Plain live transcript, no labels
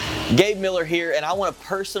Gabe Miller here, and I want to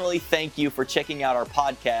personally thank you for checking out our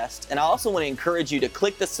podcast. And I also want to encourage you to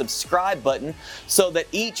click the subscribe button so that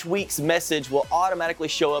each week's message will automatically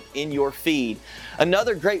show up in your feed.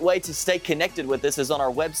 Another great way to stay connected with us is on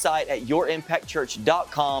our website at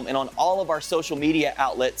yourimpactchurch.com and on all of our social media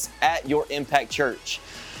outlets at Your Impact Church.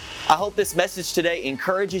 I hope this message today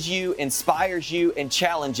encourages you, inspires you, and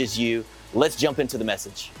challenges you. Let's jump into the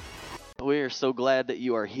message. We are so glad that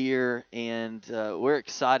you are here, and we're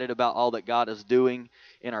excited about all that God is doing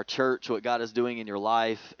in our church, what God is doing in your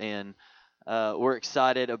life, and we're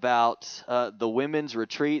excited about the women's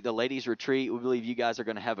retreat, the ladies' retreat. We believe you guys are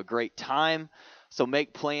going to have a great time, so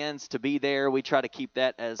make plans to be there. We try to keep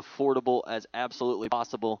that as affordable as absolutely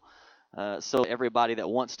possible, so everybody that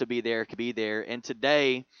wants to be there can be there. And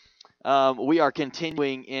today, we are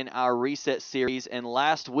continuing in our Reset series, and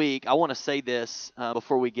last week, I want to say this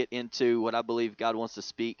before we get into what I believe God wants to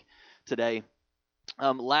speak today.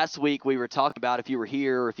 Last week, we were talking about, if you were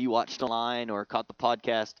here or if you watched online or caught the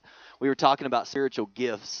podcast, we were talking about spiritual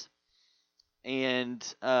gifts. And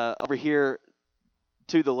over here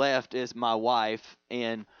to the left is my wife,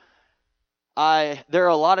 and there are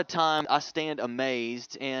a lot of times I stand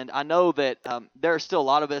amazed, and I know that there are still a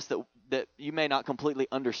lot of us that you may not completely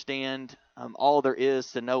understand all there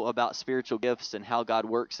is to know about spiritual gifts and how God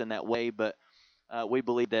works in that way, but we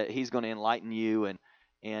believe that He's going to enlighten you,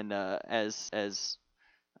 and as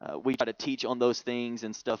we try to teach on those things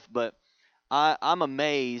and stuff. But I'm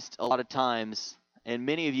amazed a lot of times, and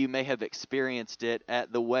many of you may have experienced it,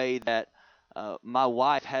 at the way that my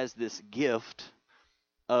wife has this gift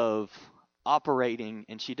of operating,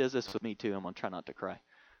 and she does this with me too. I'm going to try not to cry.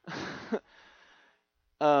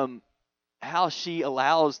 How she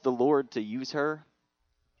allows the Lord to use her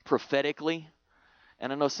prophetically.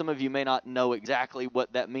 And I know some of you may not know exactly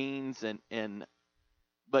what that means,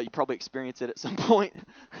 but you probably experience it at some point.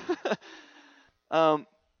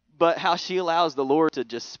 But how she allows the Lord to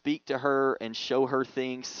just speak to her and show her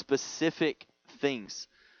things, specific things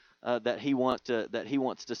that He wants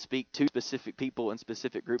to speak to specific people and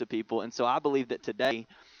specific groups of people. And so I believe that today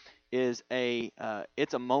is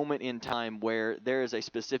it's a moment in time where there is a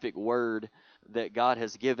specific word that God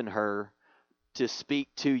has given her to speak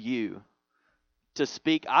to you, to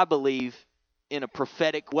speak, I believe, in a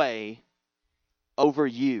prophetic way over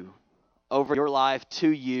you, over your life, to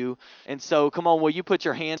you. And so, come on, will you put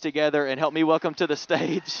your hands together and help me welcome to the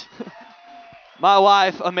stage my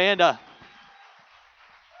wife, Amanda.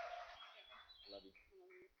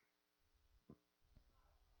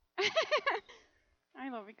 I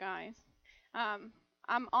love you guys.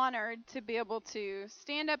 I'm honored to be able to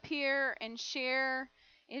stand up here and share.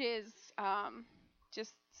 It is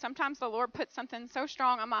just sometimes the Lord puts something so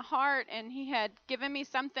strong on my heart, and He had given me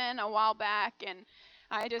something a while back, and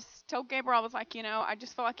I just told Gabriel, I was like, I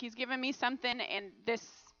just feel like He's given me something, and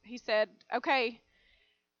He said, okay,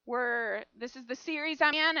 this is the series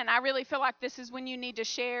I'm in, and I really feel like this is when you need to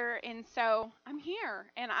share, and so I'm here,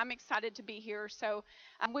 and I'm excited to be here. So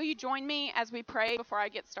will you join me as we pray before I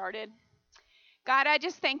get started? God, I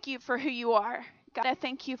just thank You for who You are. God, I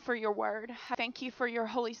thank You for Your word. I thank You for Your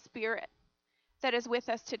Holy Spirit that is with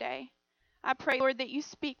us today. I pray, Lord, that You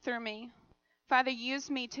speak through me. Father, use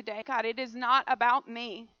me today. God, it is not about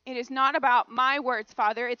me. It is not about my words,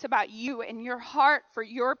 Father. It's about You and Your heart for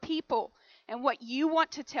Your people and what You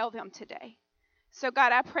want to tell them today. So,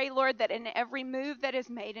 God, I pray, Lord, that in every move that is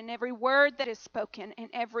made, in every word that is spoken, in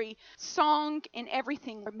every song, in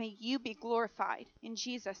everything, Lord, may You be glorified. In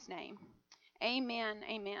Jesus' name, amen,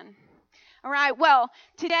 amen. All right, well,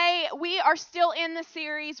 today we are still in the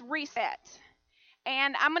series Reset.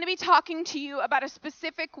 And I'm going to be talking to you about a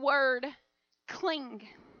specific word, cling.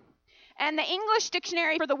 And the English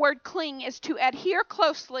dictionary for the word cling is to adhere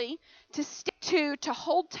closely, to stick to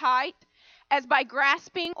hold tight, as by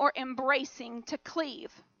grasping or embracing, to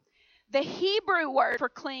cleave. The Hebrew word for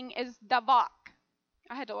cling is davak.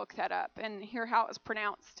 I had to look that up and hear how it's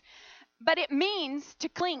pronounced. But it means to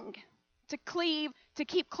cling, to cleave, to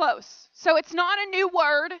keep close. So it's not a new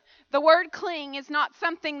word. The word cling is not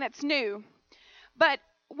something that's new. But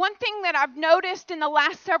one thing that I've noticed in the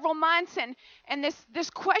last several months, and this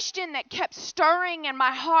question that kept stirring in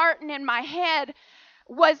my heart and in my head,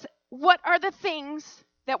 was, what are the things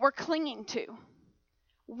that we're clinging to?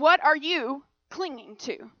 What are you clinging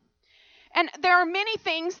to? And there are many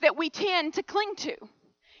things that we tend to cling to.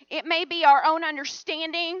 It may be our own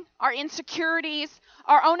understanding, our insecurities,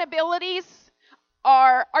 our own abilities,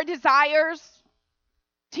 our desires,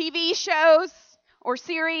 TV shows or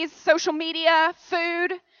series, social media,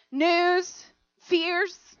 food, news,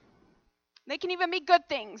 fears. They can even be good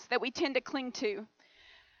things that we tend to cling to.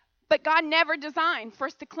 But God never designed for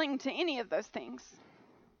us to cling to any of those things.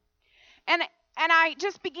 And I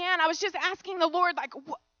was just asking the Lord, like,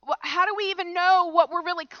 how do we even know what we're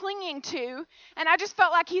really clinging to? And I just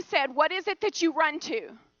felt like he said, what is it that you run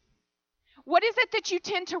to? What is it that you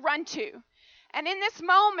tend to run to? And in this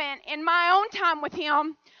moment, in my own time with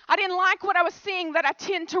him, I didn't like what I was seeing that I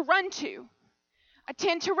tend to run to. I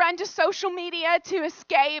tend to run to social media to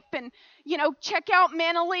escape and, check out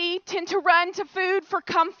mentally, tend to run to food for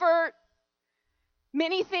comfort.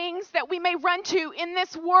 Many things that we may run to in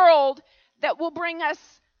this world that will bring us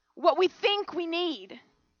what we think we need,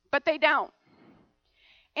 but they don't.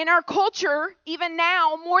 In our culture, even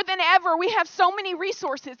now, more than ever, we have so many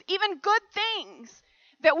resources, even good things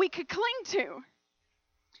that we could cling to.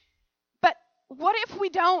 But what if we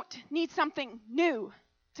don't need something new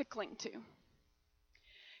to cling to?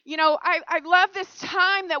 I love this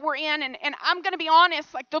time that we're in, and I'm going to be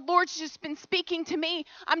honest, like the Lord's just been speaking to me.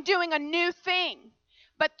 I'm doing a new thing.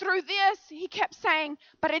 But through this, he kept saying,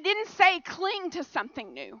 but I didn't say cling to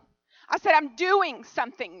something new. I said, I'm doing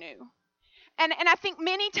something new. And I think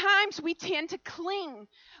many times we tend to cling.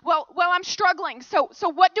 Well, I'm struggling. So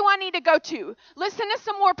what do I need to go to? Listen to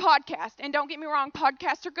some more podcasts. And don't get me wrong,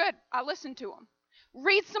 podcasts are good. I listen to them.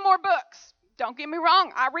 Read some more books. Don't get me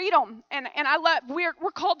wrong, I read them. And I love.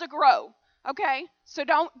 We're called to grow. Okay? So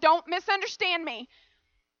don't misunderstand me.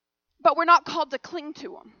 But we're not called to cling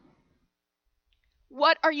to them.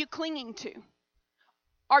 What are you clinging to?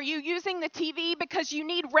 Are you using the TV because you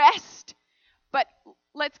need rest? But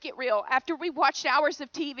let's get real. After we watched hours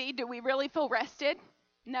of TV, do we really feel rested?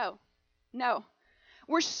 No.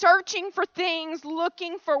 We're searching for things,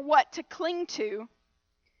 looking for what to cling to.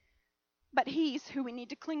 But he's who we need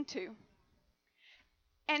to cling to.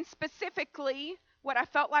 And specifically, what I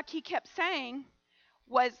felt like he kept saying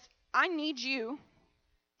was, I need you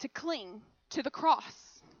to cling to the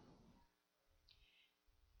cross.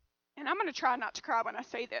 And I'm going to try not to cry when I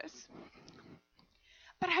say this.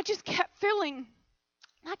 But I just kept feeling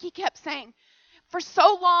like he kept saying, for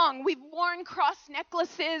so long we've worn cross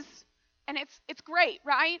necklaces, and it's great,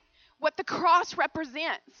 right? What the cross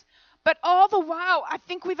represents. But all the while, I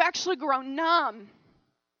think we've actually grown numb.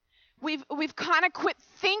 We've kind of quit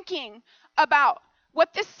thinking about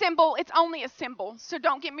what this symbol, it's only a symbol, so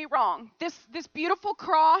don't get me wrong. This beautiful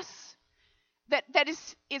cross that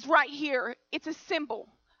is right here, it's a symbol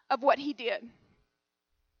of what he did.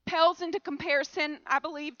 Pales into comparison, I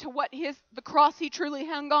believe, to what the cross he truly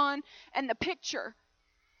hung on and the picture.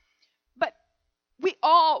 But we're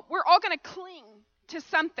all going to cling to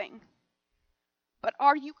something. But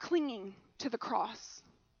are you clinging to the cross?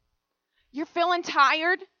 You're feeling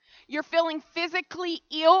tired? You're feeling physically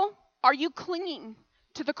ill? Are you clinging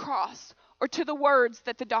to the cross or to the words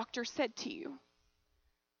that the doctor said to you?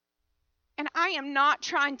 And I am not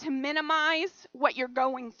trying to minimize what you're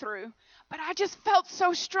going through, but I just felt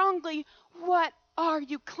so strongly, what are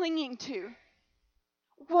you clinging to?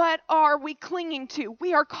 What are we clinging to?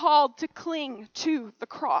 We are called to cling to the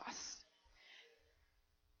cross.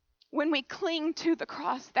 When we cling to the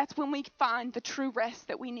cross, that's when we find the true rest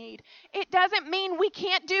that we need. It doesn't mean we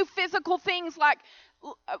can't do physical things like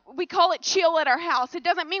we call it chill at our house. It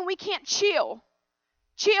doesn't mean we can't chill.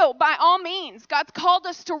 Chill by all means. God's called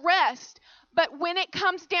us to rest. But when it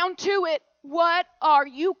comes down to it, what are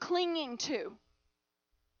you clinging to?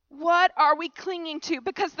 What are we clinging to?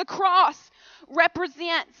 Because the cross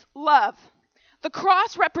represents love. The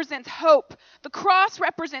cross represents hope. The cross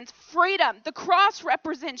represents freedom. The cross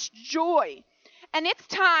represents joy. And it's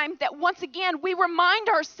time that once again we remind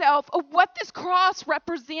ourselves of what this cross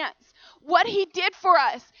represents, what he did for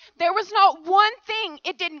us. There was not one thing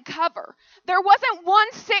it didn't cover. There wasn't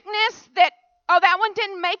one sickness that one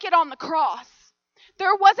didn't make it on the cross.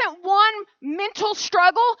 There wasn't one mental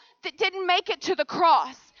struggle that didn't make it to the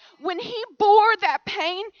cross. When he bore that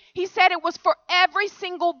pain, he said it was for every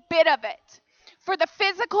single bit of it. For the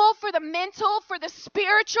physical, for the mental, for the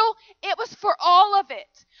spiritual, it was for all of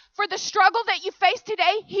it. For the struggle that you face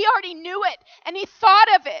today, he already knew it, and he thought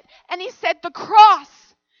of it, and he said, the cross.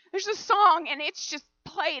 There's a song, and it's just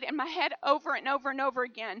played in my head over and over and over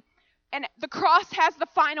again. And the cross has the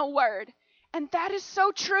final word. And that is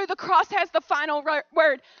so true. The cross has the final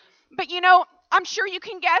word. But I'm sure you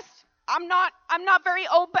can guess, I'm not very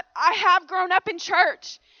old, but I have grown up in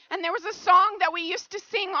church. And there was a song that we used to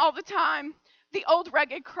sing all the time, The Old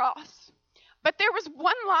Rugged Cross. But there was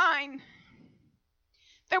one line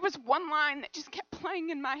that just kept playing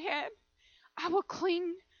in my head. I will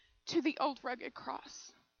cling to the old rugged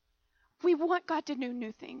cross. We want God to do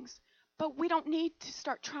new things, but we don't need to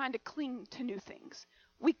start trying to cling to new things.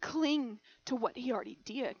 We cling to what he already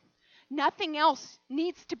did. Nothing else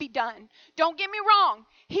needs to be done. Don't get me wrong.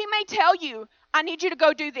 He may tell you, I need you to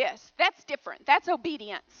go do this. That's different. That's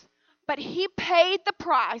obedience. But he paid the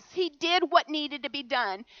price. He did what needed to be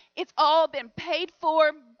done. It's all been paid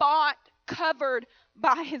for, bought, covered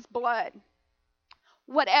by his blood.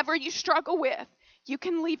 Whatever you struggle with, you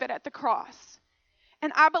can leave it at the cross.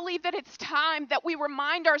 And I believe that it's time that we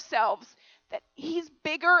remind ourselves that he's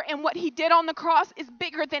bigger, and what he did on the cross is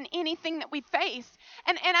bigger than anything that we face.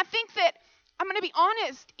 And I think that, I'm going to be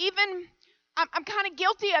honest, even I'm kind of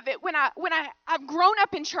guilty of it I've grown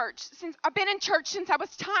up in church. Since I've been in church since I was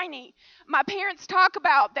tiny. My parents talk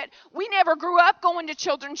about that we never grew up going to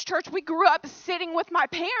children's church. We grew up sitting with my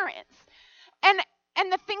parents.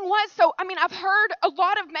 And the thing was, I've heard a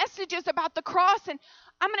lot of messages about the cross, and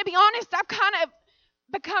I'm going to be honest, I'm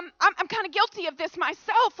kind of guilty of this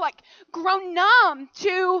myself, like grown numb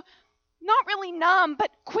to, not really numb,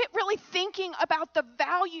 but quit really thinking about the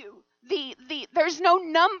value. There's no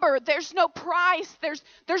number, there's no price,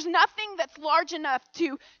 there's nothing that's large enough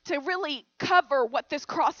to really cover what this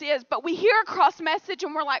cross is. But we hear a cross message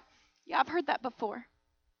and we're like, yeah, I've heard that before.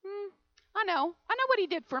 I know what he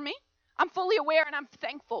did for me. I'm fully aware and I'm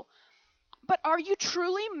thankful. But are you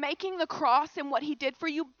truly making the cross and what he did for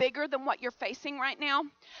you bigger than what you're facing right now?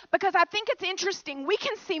 Because I think it's interesting. We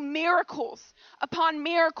can see miracles upon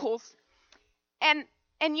miracles. And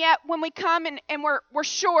yet when we come and we're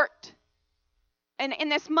short in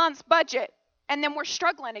this month's budget, and then we're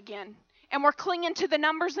struggling again, and we're clinging to the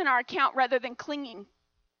numbers in our account rather than clinging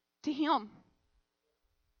to him.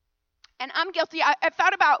 And I'm guilty. I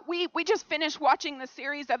thought about, we just finished watching the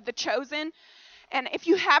series of The Chosen. And if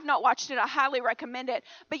you have not watched it, I highly recommend it.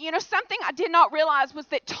 But something I did not realize was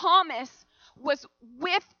that Thomas was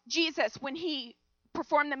with Jesus when he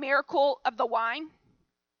performed the miracle of the wine.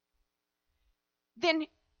 Then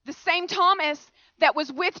the same Thomas that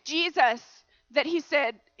was with Jesus, that he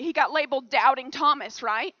said, he got labeled Doubting Thomas,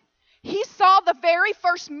 right? He saw the very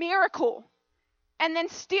first miracle. And then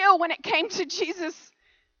still, when it came to Jesus,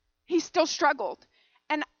 he still struggled.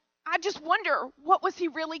 And I just wonder, what was he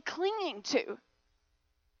really clinging to?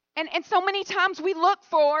 And so many times we look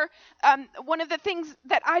for, one of the things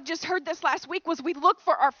that I just heard this last week was we look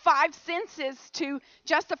for our five senses to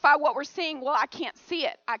justify what we're seeing. Well, I can't see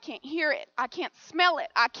it. I can't hear it. I can't smell it.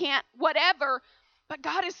 I can't whatever. But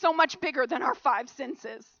God is so much bigger than our five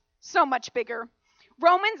senses. So much bigger.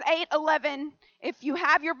 Romans 8:11. If you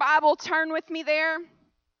have your Bible, turn with me there.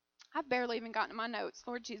 I've barely even gotten to my notes.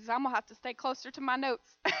 Lord Jesus, I'm going to have to stay closer to my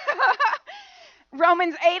notes.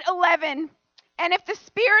 Romans 8:11. And if the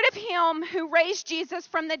spirit of him who raised Jesus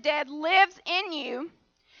from the dead lives in you,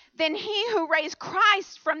 then he who raised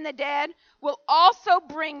Christ from the dead will also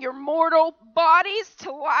bring your mortal bodies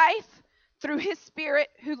to life through his spirit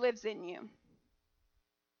who lives in you.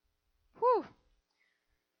 Whew.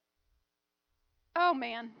 Oh,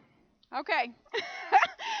 man. Okay.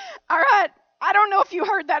 All right. I don't know if you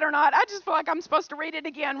heard that or not. I just feel like I'm supposed to read it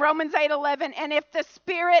again. Romans 8:11. And if the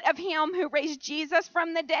spirit of him who raised Jesus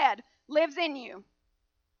from the dead lives in you,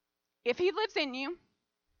 if he lives in you,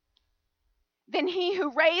 then he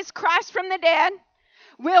who raised Christ from the dead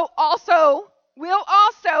will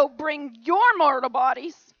also bring your mortal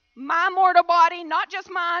bodies, my mortal body, not just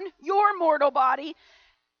mine, your mortal body,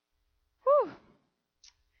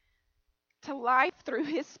 to life through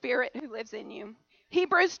his spirit who lives in you.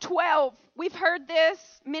 Hebrews 12, we've heard this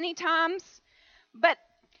many times, but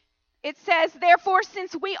it says, therefore,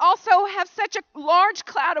 since we also have such a large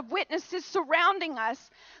cloud of witnesses surrounding us,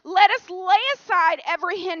 let us lay aside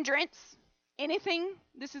every hindrance, anything,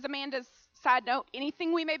 this is Amanda's side note,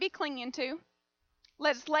 anything we may be clinging to,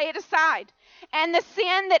 let us lay it aside. And the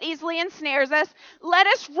sin that easily ensnares us, let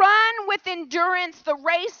us run with endurance the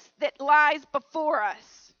race that lies before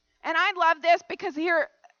us. And I love this because here,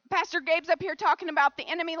 Pastor Gabe's up here talking about the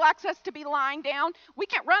enemy likes us to be lying down. We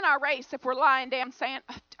can't run our race if we're lying down saying,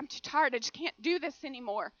 oh, I'm too tired, I just can't do this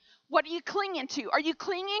anymore. What are you clinging to? Are you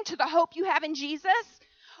clinging to the hope you have in Jesus?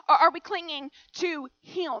 Or are we clinging to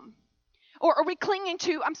him? Or are we clinging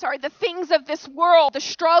to, the things of this world, the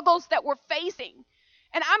struggles that we're facing?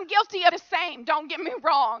 And I'm guilty of the same, don't get me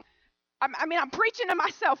wrong. I'm preaching to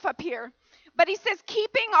myself up here. But he says,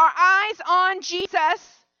 keeping our eyes on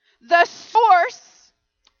Jesus, the source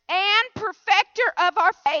and perfecter of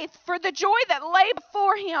our faith, for the joy that lay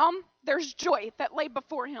before him, there's joy that lay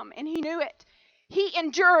before him, and he knew it. He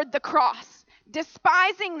endured the cross,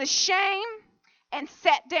 despising the shame, and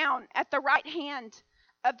sat down at the right hand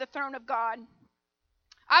of the throne of God.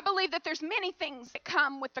 I believe that there's many things that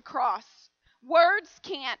come with the cross. I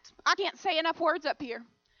can't say enough words up here.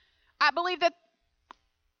 I believe that,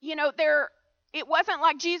 It wasn't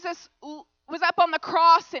like Jesus was up on the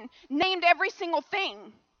cross and named every single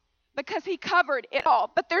thing, because he covered it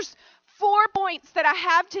all. But there's 4 points that I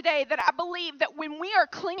have today that I believe that when we are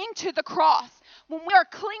clinging to the cross, when we are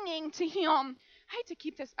clinging to him, I hate to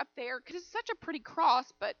keep this up there because it's such a pretty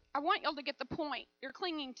cross, but I want y'all to get the point. You're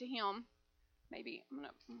clinging to him. Maybe I'm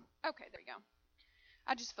gonna. Okay, there we go.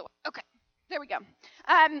 I just feel okay. There we go.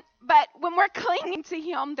 But when we're clinging to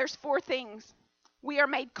him, there's 4 things. We are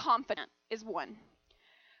made confident is one.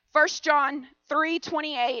 1 John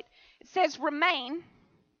 3:28, it says remain.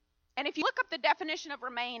 And if you look up the definition of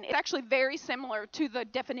remain, it's actually very similar to the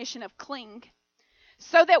definition of cling.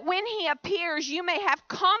 So that when he appears, you may have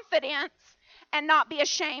confidence and not be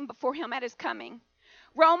ashamed before him at his coming.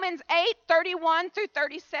 Romans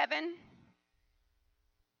 8:31-37.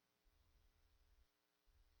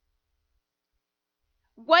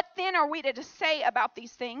 What then are we to say about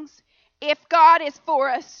these things? If God is for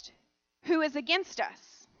us, who is against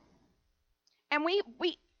us? And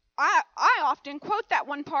I often quote that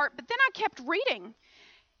one part, but then I kept reading.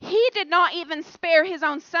 He did not even spare his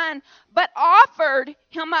own son, but offered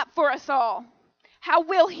him up for us all. How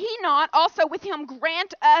will he not also with him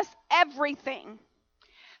grant us everything?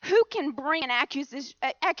 Who can bring an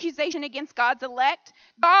accusation against God's elect?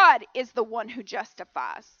 God is the one who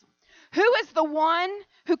justifies. Who is the one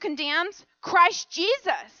who condemns? Christ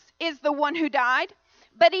Jesus is the one who died,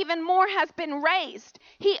 but even more has been raised.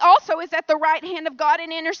 He also is at the right hand of God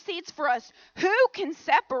and intercedes for us. Who can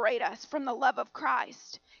separate us from the love of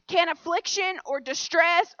Christ? Can affliction or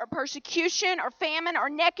distress or persecution or famine or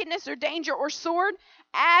nakedness or danger or sword?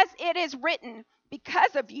 As it is written,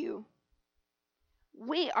 because of you,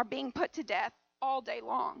 we are being put to death all day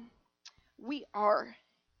long. We are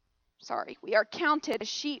counted as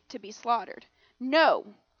sheep to be slaughtered. No,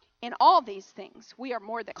 in all these things, we are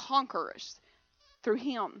more than conquerors through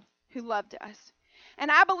him who loved us.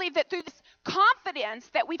 And I believe that through this confidence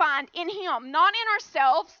that we find in him, not in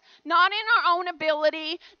ourselves, not in our own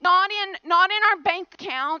ability, not in our bank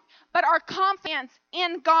account, but our confidence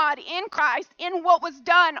in God, in Christ, in what was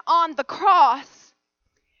done on the cross,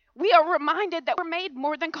 we are reminded that we're made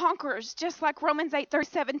more than conquerors, just like Romans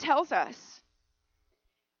 8:37 tells us.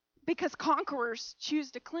 Because conquerors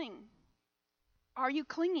choose to cling. Are you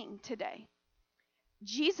clinging today?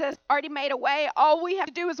 Jesus already made a way. All we have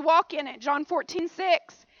to do is walk in it. John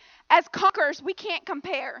 14:6. As conquerors, we can't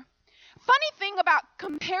compare. Funny thing about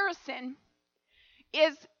comparison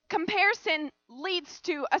is comparison leads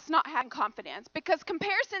to us not having confidence, because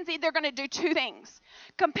comparison's either going to do 2 things.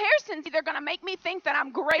 Comparison's either going to make me think that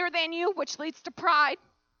I'm greater than you, which leads to pride,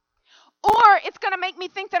 or it's going to make me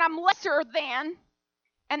think that I'm lesser than,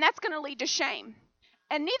 and that's going to lead to shame.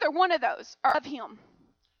 And neither one of those are of him.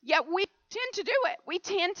 Yet we tend to do it. We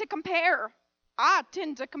tend to compare. I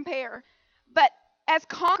tend to compare. But as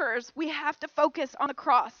conquerors, we have to focus on the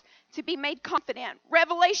cross to be made confident.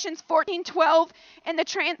 Revelations 14:12 in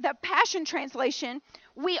the Passion Translation,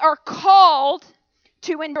 we are called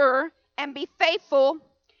to endure and be faithful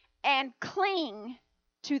and cling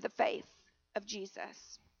to the faith of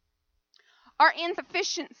Jesus. Our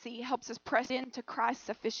insufficiency helps us press into Christ's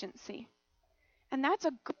sufficiency. And that's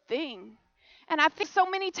a good thing. And I think so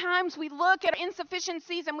many times we look at our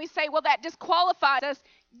insufficiencies and we say, well, that disqualifies us.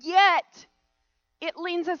 Yet, it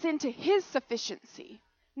leans us into his sufficiency,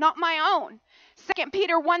 not my own. 2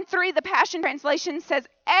 Peter 1:3, the Passion Translation says,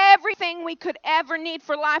 everything we could ever need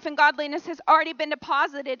for life and godliness has already been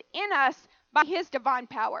deposited in us by his divine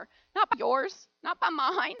power. Not by yours, not by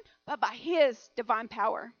mine, but by his divine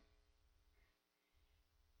power.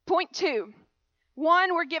 Point 2.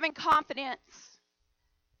 1, we're given confidence.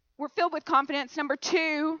 We're filled with confidence. Number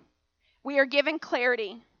 2, we are given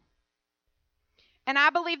clarity. And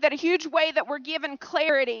I believe that a huge way that we're given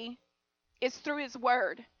clarity is through his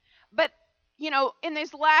word. But, in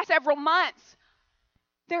these last several months,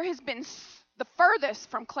 there has been the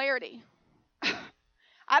furthest from clarity.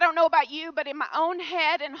 I don't know about you, but in my own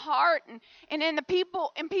head and heart and in the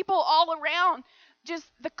people all around, just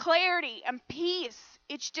the clarity and peace,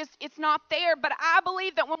 it's not there. But I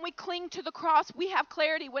believe that when we cling to the cross, we have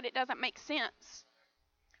clarity when it doesn't make sense.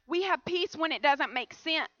 We have peace when it doesn't make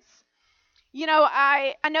sense.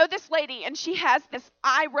 I know this lady, and she has this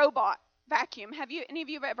iRobot vacuum. Have any of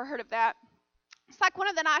you ever heard of that? It's like one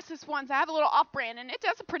of the nicest ones. I have a little off-brand, and it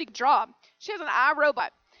does a pretty good job. She has an iRobot.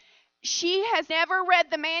 She has never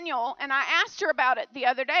read the manual, and I asked her about it the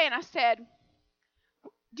other day, and I said,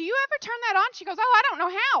 do you ever turn that on? She goes, I don't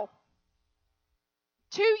know how.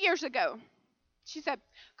 2 years ago, she said,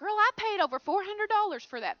 girl, I paid over $400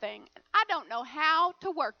 for that thing, and I don't know how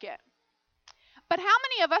to work it. But how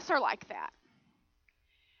many of us are like that?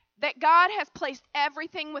 that God has placed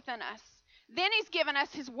everything within us. Then he's given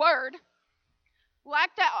us his word,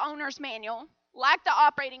 like the owner's manual, like the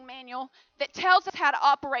operating manual, that tells us how to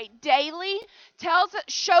operate daily,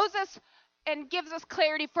 shows us and gives us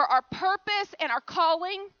clarity for our purpose and our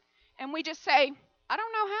calling. And we just say, I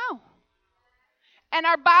don't know how. And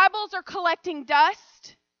our Bibles are collecting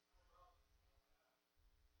dust.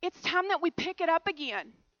 It's time that we pick it up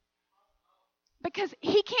again. Because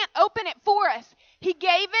he can't open it for us. He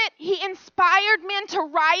gave it. He inspired men to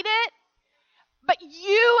write it. But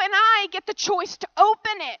you and I get the choice to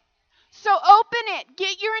open it. So open it.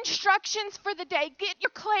 Get your instructions for the day. Get your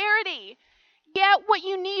clarity. Get what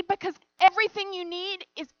you need, because everything you need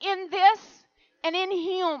is in this and in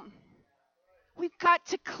him. We've got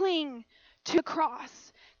to cling to the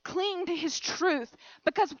cross. Cling to his truth,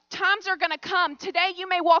 because times are going to come. Today you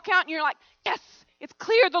may walk out and you're like, yes, it's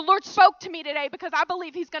clear the Lord spoke to me today, because I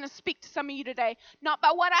believe he's going to speak to some of you today. Not by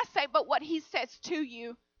what I say, but what he says to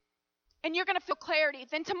you. And you're going to feel clarity.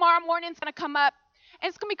 Then tomorrow morning's going to come up, and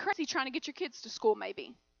it's going to be crazy trying to get your kids to school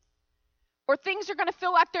maybe. Or things are going to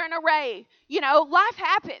feel like they're in array. Life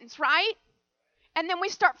happens, right? And then we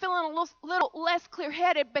start feeling a little less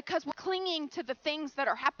clear-headed, because we're clinging to the things that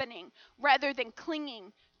are happening rather than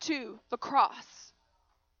clinging to the cross.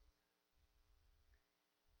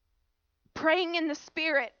 Praying in the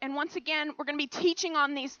Spirit, and once again, we're going to be teaching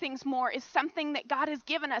on these things more, is something that God has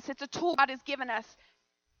given us. It's a tool God has given us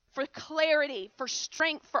for clarity, for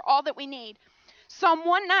strength, for all that we need. Psalm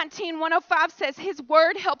 119, 105 says, his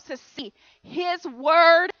word helps us see. His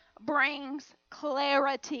word brings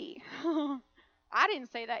clarity. I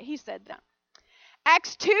didn't say that. He said that.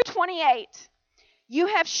 Acts 2:28, you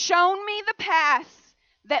have shown me the paths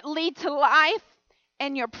that lead to life,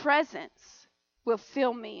 and your presence will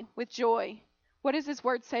fill me with joy. What does his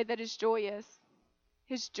word say that his joy is?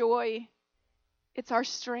 His joy, it's our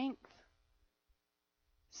strength.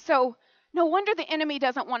 So no wonder the enemy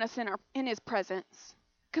doesn't want us in his presence,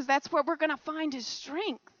 because that's where we're going to find his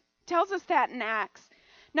strength. It tells us that in Acts.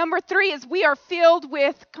 Number 3 is we are filled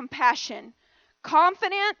with compassion.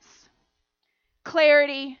 Confidence,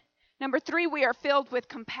 clarity. Number 3, we are filled with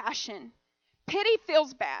compassion. Pity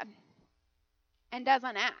feels bad and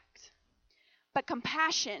doesn't act. But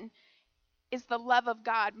compassion is the love of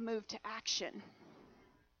God moved to action.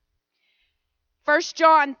 1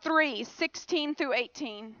 John 3, 16 through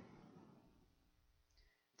 18. 1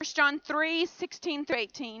 John 3, 16 through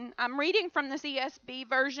 18. I'm reading from the CSB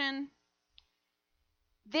version.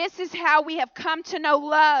 This is how we have come to know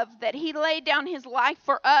love, that he laid down his life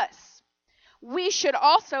for us. We should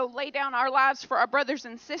also lay down our lives for our brothers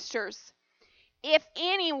and sisters. If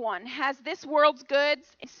anyone has this world's goods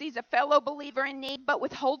and sees a fellow believer in need but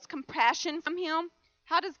withholds compassion from him,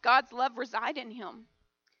 how does God's love reside in him?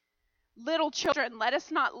 Little children, let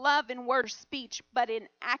us not love in word or speech, but in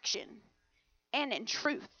action and in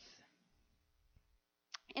truth.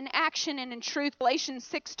 In action and in truth, Galatians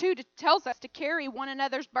 6:2 tells us to carry one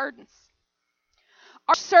another's burdens.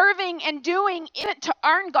 Our serving and doing isn't to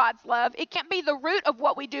earn God's love. It can't be the root of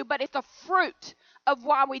what we do, but it's the fruit of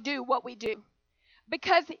why we do what we do.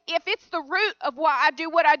 Because if it's the root of why I do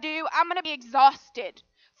what I do, I'm going to be exhausted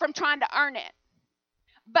from trying to earn it.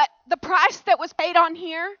 But the price that was paid on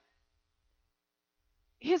here,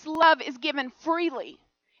 his love is given freely.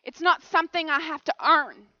 It's not something I have to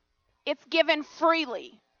earn. It's given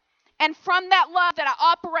freely. And from that love that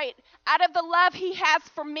I operate, out of the love he has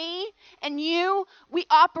for me and you, we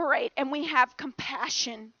operate and we have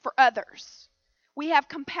compassion for others. We have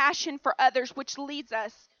compassion for others, which leads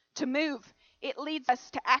us to move. It leads us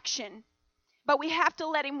to action. But we have to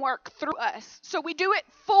let him work through us. So we do it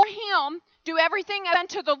for him, do everything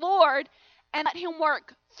unto the Lord, and let him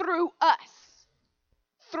work through us.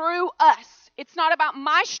 Through us. It's not about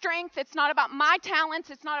my strength. It's not about my talents.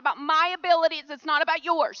 It's not about my abilities. It's not about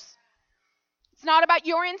yours. It's not about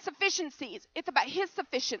your insufficiencies. It's about his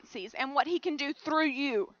sufficiencies and what he can do through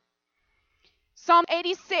you. Psalm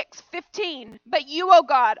 86:15. But you, O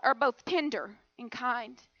God, are both tender and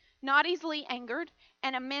kind, not easily angered,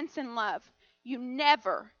 and immense in love. You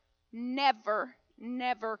never, never,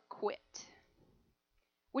 never quit.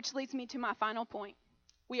 Which leads me to my final point.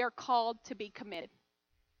 We are called to be committed.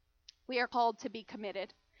 We are called to be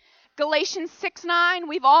committed. Galatians 6:9,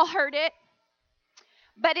 we've all heard it.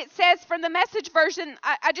 But it says from the Message version,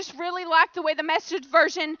 I just really like the way the Message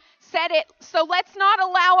version said it. So let's not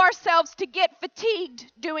allow ourselves to get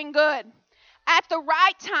fatigued doing good. At the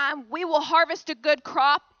right time, we will harvest a good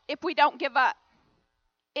crop if we don't give up.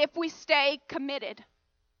 If we stay committed,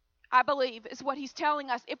 I believe is what he's telling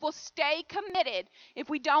us. If we'll stay committed, if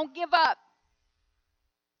we don't give up,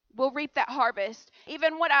 will reap that harvest.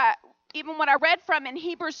 Even what I read from in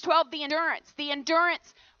Hebrews 12, the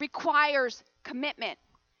endurance requires commitment.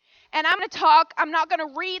 And I'm not going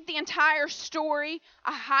to read the entire story.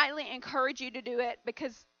 I highly encourage you to do it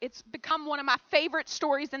because it's become one of my favorite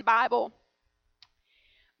stories in the Bible.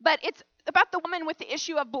 But it's about the woman with the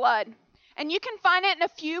issue of blood. And you can find it in a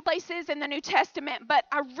few places in the New Testament, but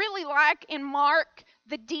I really like in Mark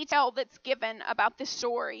the detail that's given about this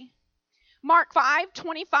story. Mark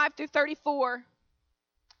 5:25 through 34.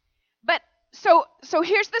 But so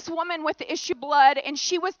here's this woman with the issue of blood, and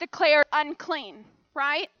she was declared unclean,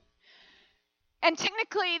 right? And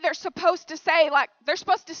technically they're supposed to say, like, they're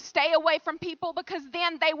supposed to stay away from people, because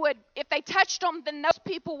then they would, if they touched them, then those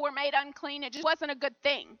people were made unclean. It just wasn't a good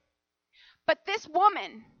thing. But this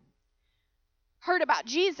woman heard about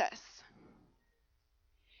Jesus.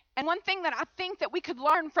 And one thing that I think that we could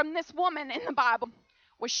learn from this woman in the Bible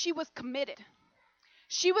was she was committed.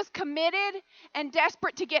 She was committed and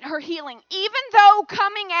desperate to get her healing. Even though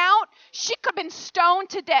coming out, she could have been stoned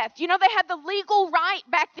to death. You know, they had the legal right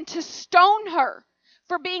back then to stone her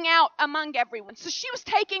for being out among everyone. So she was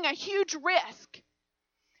taking a huge risk.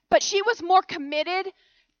 But she was more committed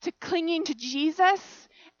to clinging to Jesus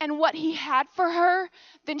and what he had for her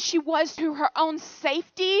than she was to her own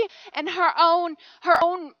safety and her own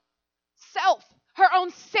self, her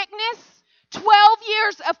own sickness. 12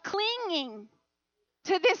 years of clinging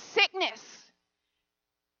to this sickness.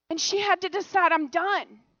 And she had to decide, I'm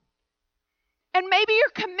done. And maybe your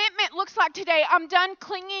commitment looks like today, I'm done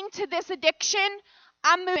clinging to this addiction.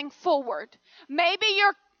 I'm moving forward. Maybe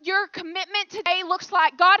your commitment today looks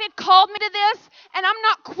like, God had called me to this and I'm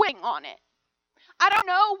not quitting on it. I don't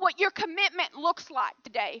know what your commitment looks like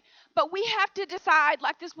today, but we have to decide,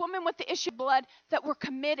 like this woman with the issue of blood, that we're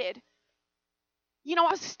committed. You know,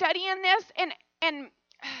 I was studying this, and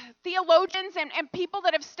theologians and people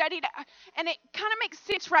that have studied, and it kind of makes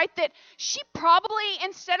sense, right, that she probably,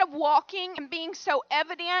 instead of walking and being so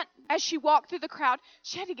evident as she walked through the crowd,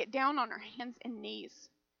 she had to get down on her hands and knees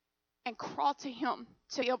and crawl to him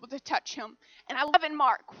to be able to touch him. And I love in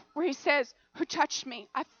Mark where he says, who touched me?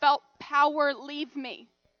 I felt power leave me.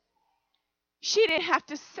 She didn't have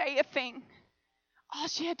to say a thing. All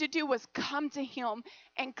she had to do was come to him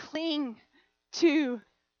and cling to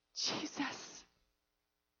Jesus.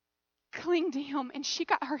 Cling to him, and she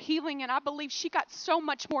got her healing, and I believe she got so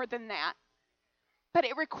much more than that. But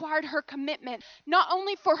it required her commitment, not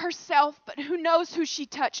only for herself, but who knows who she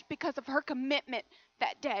touched because of her commitment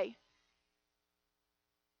that day.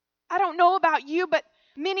 I don't know about you, but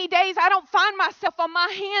many days I don't find myself on my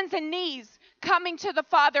hands and knees coming to the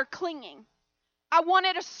Father clinging. I want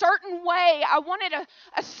it a certain way. I want it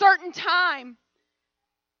a certain time.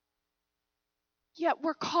 Yet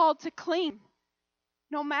we're called to cling,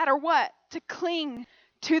 no matter what, to cling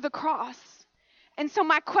to the cross. And so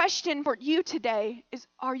my question for you today is,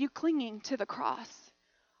 are you clinging to the cross?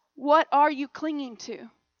 What are you clinging to?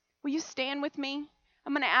 Will you stand with me?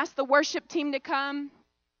 I'm going to ask the worship team to come.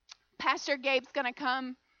 Pastor Gabe's going to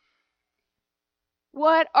come.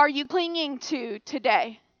 What are you clinging to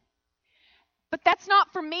today? But that's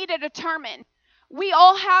not for me to determine. We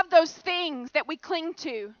all have those things that we cling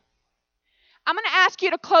to. I'm going to ask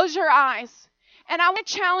you to close your eyes. And I want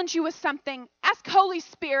to challenge you with something. Ask Holy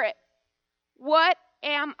Spirit, what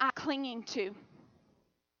am I clinging to?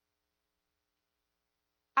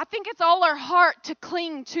 I think it's all our heart to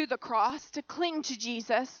cling to the cross, to cling to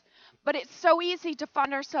Jesus. But it's so easy to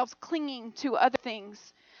find ourselves clinging to other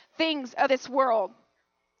things of this world.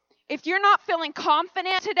 If you're not feeling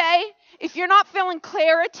confident today, if you're not feeling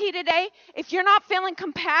clarity today, if you're not feeling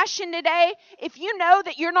compassion today, if you know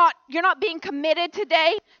that you're not being committed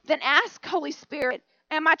today, then ask Holy Spirit,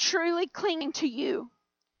 am I truly clinging to you?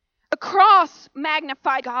 The cross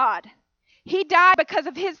magnified God. He died because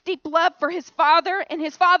of his deep love for his Father, and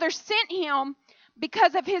his Father sent him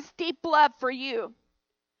because of his deep love for you.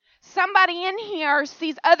 Somebody in here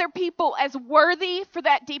sees other people as worthy for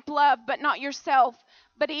that deep love, but not yourself.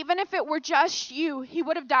 But even if it were just you, he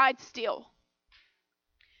would have died still.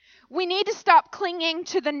 We need to stop clinging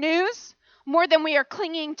to the news more than we are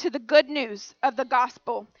clinging to the good news of the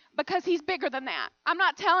gospel, because he's bigger than that. I'm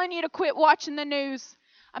not telling you to quit watching the news.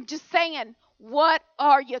 I'm just saying, what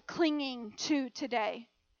are you clinging to today?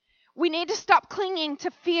 We need to stop clinging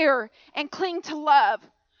to fear and cling to love.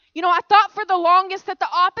 You know, I thought for the longest that the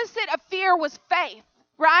opposite of fear was faith,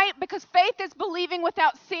 right? Because faith is believing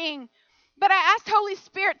without seeing. But I asked Holy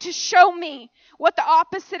Spirit to show me what the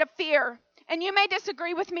opposite of fear. And you may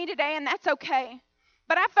disagree with me today, and that's okay.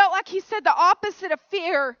 But I felt like he said the opposite of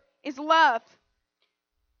fear is love.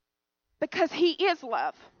 Because he is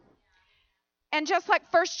love. And just like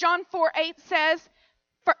 1 John 4:8 says,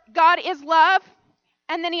 God is love.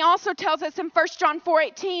 And then he also tells us in 1 John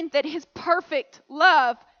 4:18 that his perfect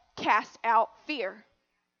love casts out fear.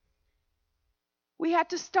 We have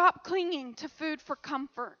to stop clinging to food for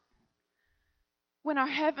comfort when our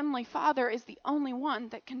Heavenly Father is the only one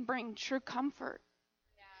that can bring true comfort.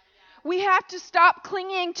 We have to stop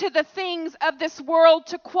clinging to the things of this world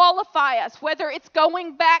to qualify us, whether it's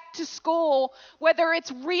going back to school, whether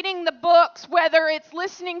it's reading the books, whether it's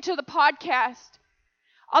listening to the podcast.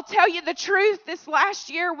 I'll tell you the truth, this last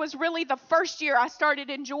year was really the first year I started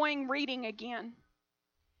enjoying reading again.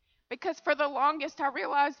 Because for the longest I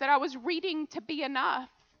realized that I was reading to be enough,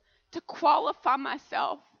 to qualify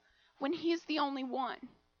myself, when he's the only one.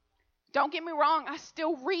 Don't get me wrong, I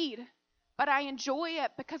still read, but I enjoy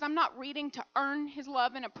it because I'm not reading to earn his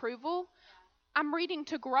love and approval. I'm reading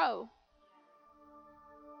to grow.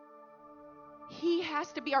 He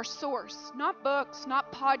has to be our source, not books,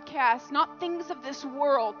 not podcasts, not things of this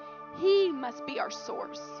world. He must be our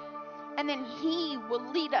source. And then he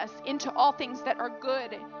will lead us into all things that are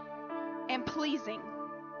good and pleasing.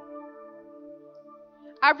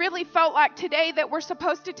 I really felt like today that we're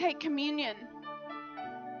supposed to take communion.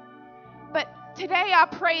 But today I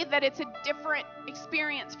pray that it's a different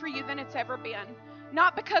experience for you than it's ever been.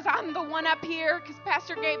 Not because I'm the one up here, because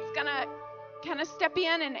Pastor Gabe's going to kind of step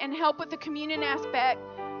in and help with the communion aspect,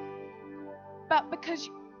 but because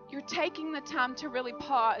you're taking the time to really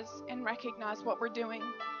pause and recognize what we're doing.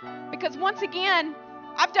 Because once again,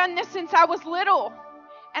 I've done this since I was little,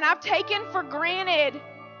 and I've taken for granted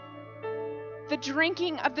the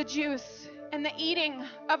drinking of the juice and the eating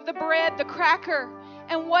of the bread, the cracker,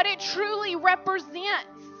 and what it truly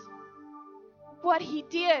represents. What he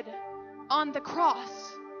did on the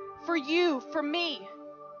cross for you, for me.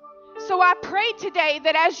 So I pray today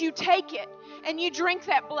that as you take it and you drink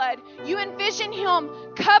that blood, you envision him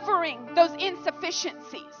covering those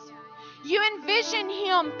insufficiencies. You envision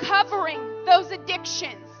him covering those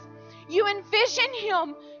addictions. You envision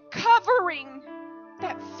him covering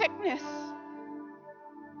that sickness.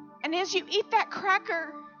 And as you eat that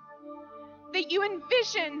cracker, that you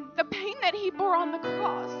envision the pain that he bore on the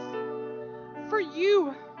cross for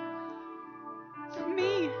you, for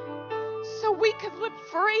me, so we could live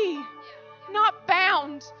free, not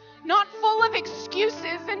bound, not full of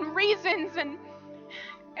excuses and reasons and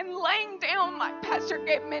laying down like Pastor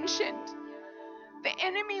Gabe mentioned. The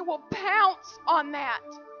enemy will pounce on that.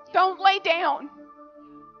 Don't lay down.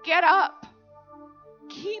 Get up.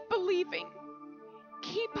 Keep believing.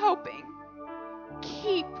 Keep hoping.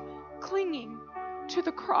 Keep clinging to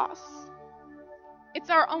the cross. It's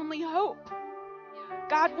our only hope.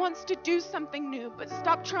 God wants to do something new, but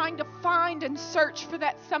stop trying to find and search for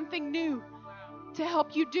that something new to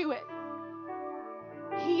help you do it.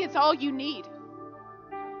 He is all you need.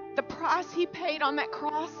 The price he paid on that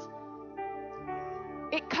cross,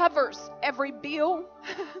 it covers every bill,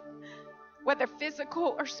 whether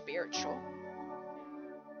physical or spiritual.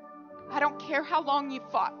 I don't care how long you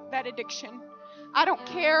fought that addiction. I don't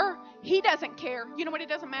care. He doesn't care. You know what? It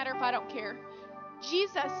doesn't matter if I don't care.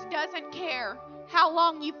 Jesus doesn't care how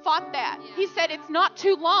long you fought that. He said it's not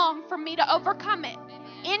too long for me to overcome it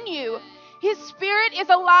in you. His Spirit is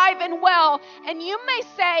alive and well. And you may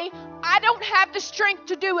say, I don't have the strength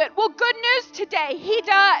to do it. Well, good news today. He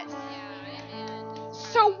does.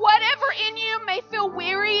 So whatever in you may feel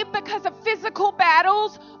weary because of physical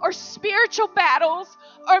battles or spiritual battles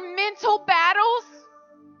or mental battles,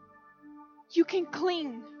 you can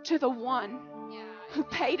cling to the one who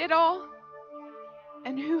paid it all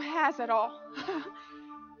and who has it all.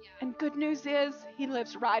 And good news is he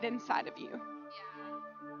lives right inside of you.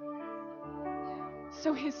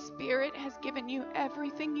 So his Spirit has given you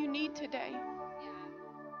everything you need today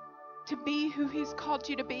to be who he's called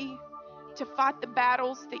you to be, to fight the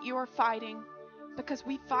battles that you are fighting, because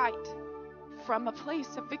we fight from a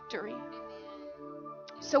place of victory.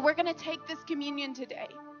 So we're going to take this communion today.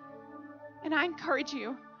 And I encourage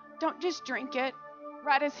you, don't just drink it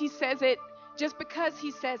right as he says it, just because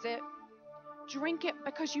he says it. Drink it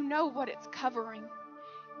because you know what it's covering.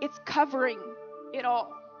 It's covering it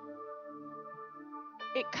all.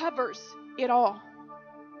 It covers it all.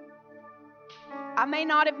 I may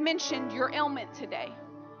not have mentioned your ailment today,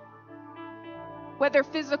 whether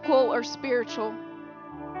physical or spiritual,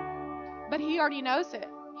 but he already knows it.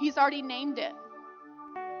 He's already named it.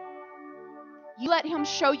 You let him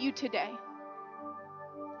show you today.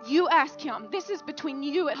 You ask him. This is between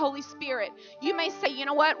you and Holy Spirit. You may say, you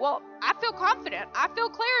know what? Well, I feel confident. I feel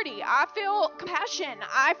clarity. I feel compassion.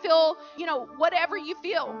 I feel, whatever you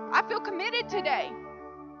feel. I feel committed today.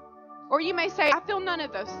 Or you may say, I feel none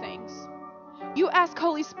of those things. You ask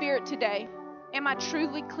Holy Spirit today, am I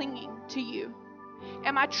truly clinging to you?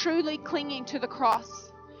 Am I truly clinging to the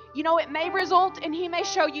cross? You know, it may result and He may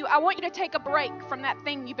show you, I want you to take a break from that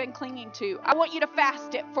thing you've been clinging to. I want you to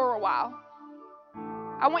fast it for a while.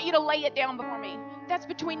 I want you to lay it down before me. That's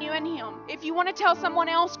between you and Him. If you want to tell someone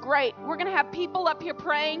else, great. We're going to have people up here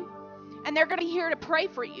praying, and they're going to be here to pray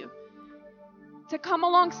for you, to come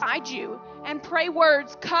alongside you and pray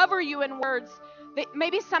words, cover you in words. That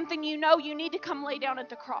maybe something you know you need to come lay down at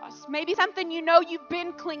the cross. Maybe something you know you've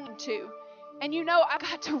been clinging to. And you know, I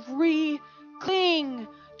got to re-cling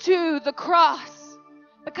to the cross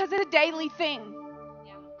because it's a daily thing.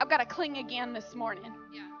 Yeah. I've got to cling again this morning.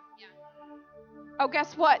 Yeah. Oh,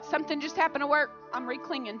 guess what? Something just happened to work. I'm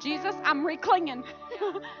re-clinging. Jesus, I'm re-clinging.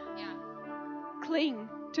 Yeah. Cling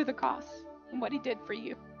to the cross and what He did for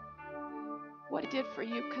you. What He did for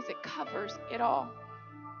you, because it covers it all.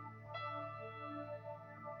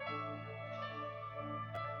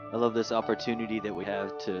 I love this opportunity that we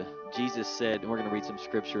have to, Jesus said, and we're going to read some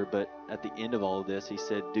scripture, but at the end of all of this, He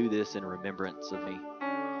said, do this in remembrance of me.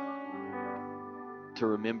 To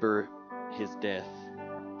remember His death,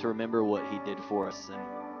 to remember what He did for us. And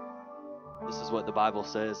this is what the Bible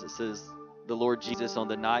says. It says, the Lord Jesus, on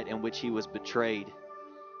the night in which He was betrayed,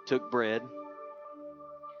 took bread,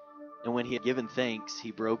 and when He had given thanks,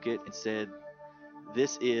 He broke it and said,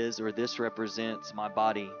 this is, or this represents my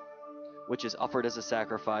body, which is offered as a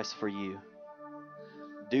sacrifice for you.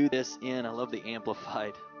 Do this in, I love the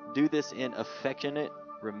Amplified, do this in affectionate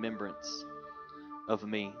remembrance of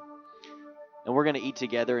me. And we're going to eat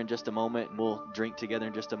together in just a moment, and we'll drink together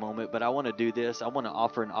in just a moment. But I want to do this. I want to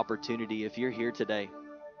offer an opportunity. If you're here today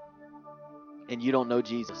and you don't know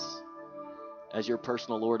Jesus as your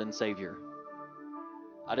personal Lord and Savior,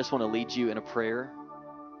 I just want to lead you in a prayer.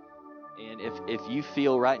 And if you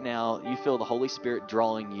feel right now, you feel the Holy Spirit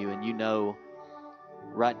drawing you, and you know,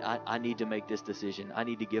 right, I need to make this decision. I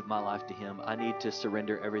need to give my life to Him. I need to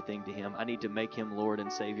surrender everything to Him. I need to make Him Lord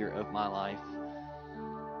and Savior of my life.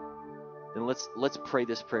 Then let's pray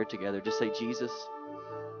this prayer together. Just say, Jesus,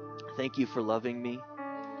 thank you for loving me.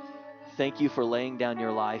 Thank you for laying down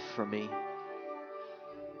your life for me.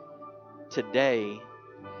 Today,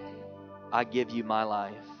 I give you my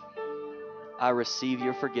life. I receive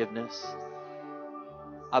your forgiveness.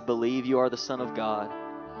 I believe you are the Son of God.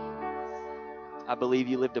 I believe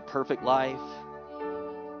you lived a perfect life.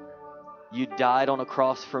 You died on a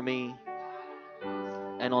cross for me.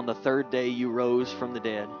 And on the third day, you rose from the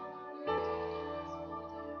dead.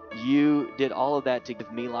 You did all of that to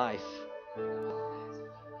give me life.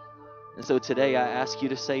 And so today, I ask you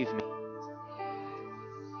to save me.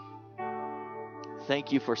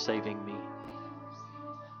 Thank you for saving me.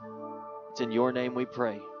 It's in your name we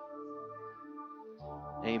pray.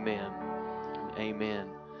 Amen. Amen.